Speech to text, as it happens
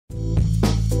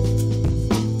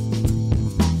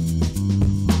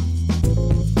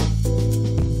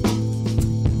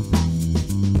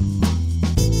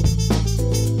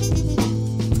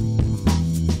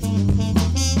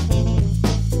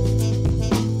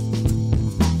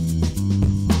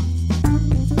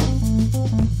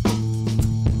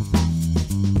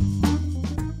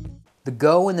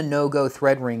go and the no-go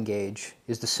thread ring gauge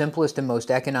is the simplest and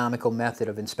most economical method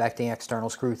of inspecting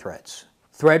external screw threads.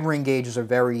 Thread ring gauges are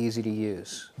very easy to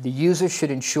use. The user should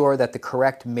ensure that the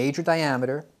correct major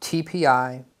diameter,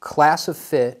 TPI, class of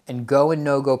fit, and go and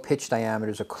no-go pitch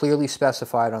diameters are clearly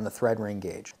specified on the thread ring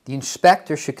gauge. The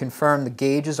inspector should confirm the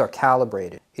gauges are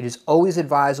calibrated. It is always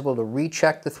advisable to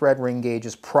recheck the thread ring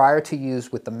gauges prior to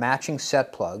use with the matching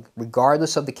set plug,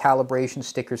 regardless of the calibration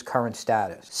sticker's current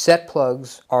status. Set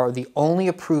plugs are the only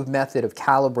approved method of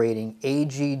calibrating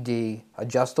AGD,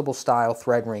 adjustable style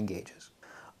thread ring gauges.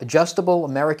 Adjustable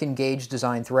American Gage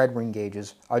design thread ring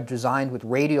gauges are designed with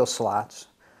radial slots,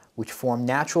 which form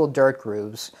natural dirt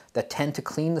grooves that tend to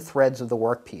clean the threads of the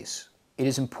workpiece. It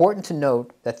is important to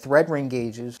note that thread ring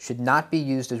gauges should not be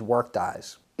used as work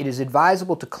dies. It is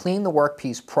advisable to clean the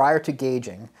workpiece prior to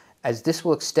gauging, as this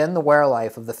will extend the wear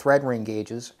life of the thread ring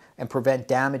gauges and prevent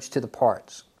damage to the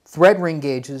parts. Thread ring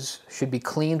gauges should be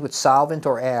cleaned with solvent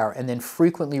or air and then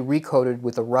frequently recoated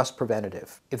with a rust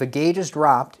preventative. If a gauge is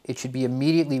dropped, it should be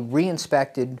immediately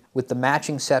re-inspected with the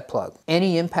matching set plug.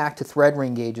 Any impact to thread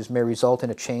ring gauges may result in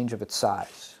a change of its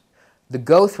size. The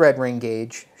go thread ring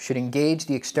gauge should engage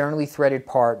the externally threaded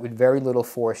part with very little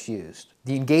force used.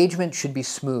 The engagement should be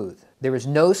smooth. There is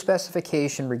no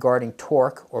specification regarding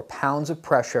torque or pounds of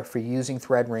pressure for using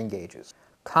thread ring gauges.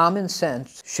 Common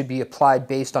sense should be applied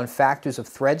based on factors of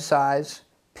thread size,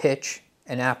 pitch,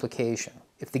 and application.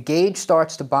 If the gauge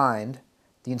starts to bind,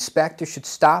 the inspector should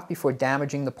stop before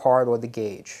damaging the part or the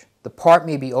gauge. The part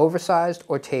may be oversized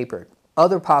or tapered.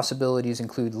 Other possibilities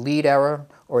include lead error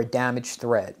or a damaged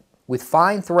thread. With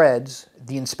fine threads,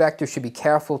 the inspector should be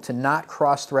careful to not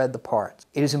cross-thread the parts.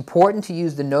 It is important to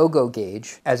use the no-go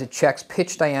gauge as it checks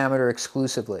pitch diameter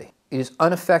exclusively. It is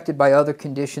unaffected by other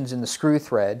conditions in the screw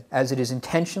thread, as it is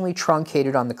intentionally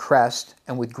truncated on the crest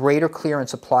and with greater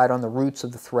clearance applied on the roots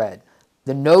of the thread.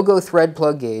 The no-go thread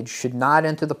plug gauge should not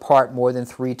enter the part more than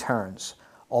 3 turns,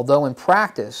 although in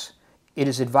practice, it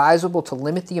is advisable to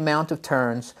limit the amount of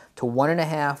turns to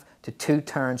 1.5 to 2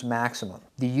 turns maximum.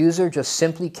 The user just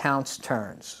simply counts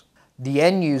turns. The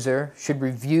end user should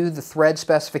review the thread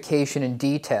specification in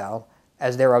detail,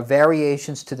 as there are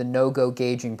variations to the no-go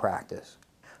gauging practice.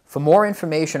 For more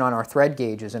information on our thread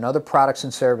gauges and other products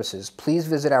and services, please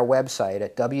visit our website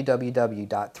at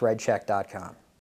www.threadcheck.com.